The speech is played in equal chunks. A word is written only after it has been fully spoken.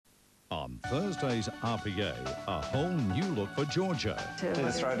On Thursday's RPA, a whole new look for Georgia. Do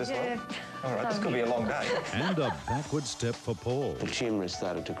the throat as well? All right, this could be a long day. And a backward step for Paul. The tumour has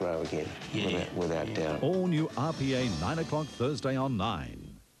started to grow again, without doubt. All new RPA, 9 o'clock Thursday on 9.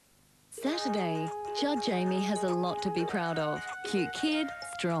 Saturday, Judge Amy has a lot to be proud of. Cute kid,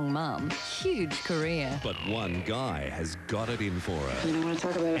 strong mum, huge career. But one guy has got it in for her. You don't want to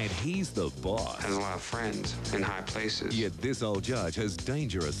talk about it. And he's the boss. Has a lot of friends in high places. Yet this old judge has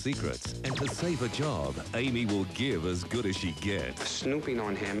dangerous secrets. And to save a job, Amy will give as good as she gets. Snooping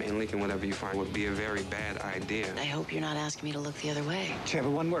on him and leaking whatever you find would be a very bad idea. I hope you're not asking me to look the other way. Whichever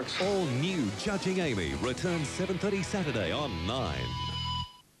one works. All new Judging Amy returns 7:30 Saturday on 9.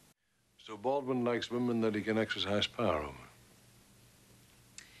 So Baldwin likes women that he can exercise power over.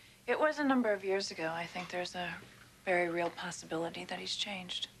 It was a number of years ago. I think there's a very real possibility that he's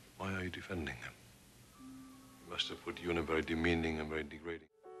changed. Why are you defending him? He must have put you in a very demeaning and very degrading.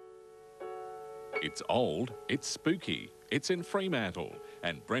 It's old, it's spooky, it's in Fremantle,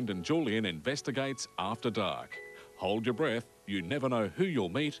 and Brendan Julian investigates After Dark. Hold your breath, you never know who you'll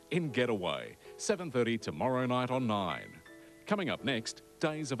meet in Getaway. 7:30 tomorrow night on 9. Coming up next,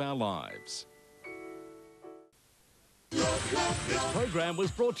 Days of Our Lives. This program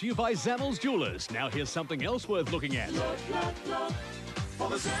was brought to you by Zammel's Jewelers. Now here's something else worth looking at.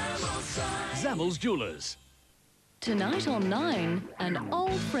 Zammel's Jewelers. Tonight on 9, an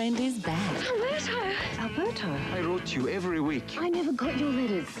old friend is back. Alberto. I wrote you every week. I never got your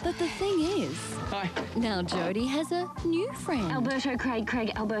letters. But the thing is, Hi. now Jodie has a new friend. Alberto,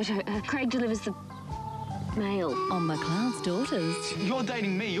 Craig, Alberto. Craig delivers the mail. On McLeod's Daughters, You're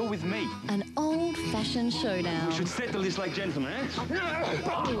dating me. You're with me. an old-fashioned showdown We should settle this like gentlemen,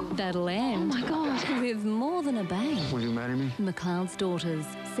 eh? that'll end Oh my God. with more than a bang. Will you marry me? McLeod's Daughters,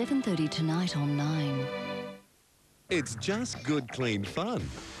 7:30 tonight on 9. It's just good, clean fun.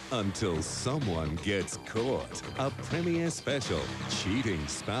 Until someone gets caught. A premiere special, Cheating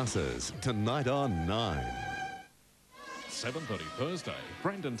Spouses, tonight on 9. 7:30 Thursday,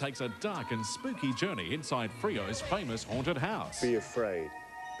 Brendan takes a dark and spooky journey inside Frio's famous haunted house. Be afraid.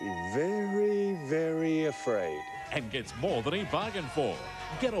 Be very, very afraid. And gets more than he bargained for.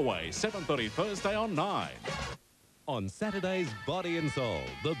 Getaway, 7:30 Thursday on 9. On Saturday's Body and Soul,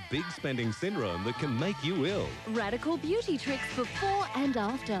 the big spending syndrome that can make you ill. Radical beauty tricks before and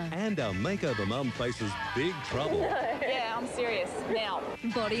after. And our makeover mum faces big trouble. Yeah, I'm serious. Now.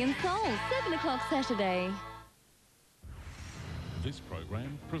 Body and Soul, 7 o'clock Saturday. This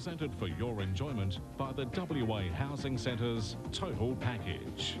program presented for your enjoyment by the WA Housing Centre's Total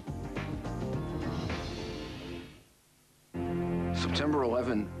Package. September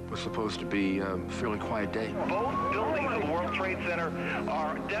 11 was supposed to be a fairly quiet day. Both buildings of the World Trade Center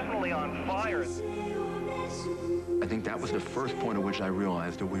are definitely on fire. I think that was the first point at which I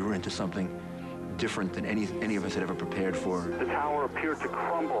realized that we were into something different than any of us had ever prepared for. The tower appeared to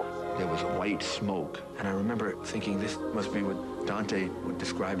crumble. There was white smoke, and I remember thinking this must be what Dante would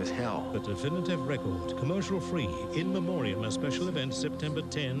describe as hell. The definitive record, commercial free, in memoriam, a special event September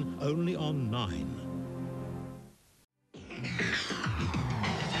 10, only on 9.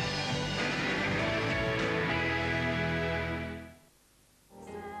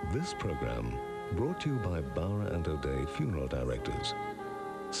 This program brought to you by Bauer and O'Day Funeral Directors.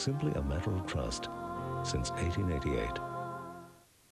 Simply a matter of trust since 1888.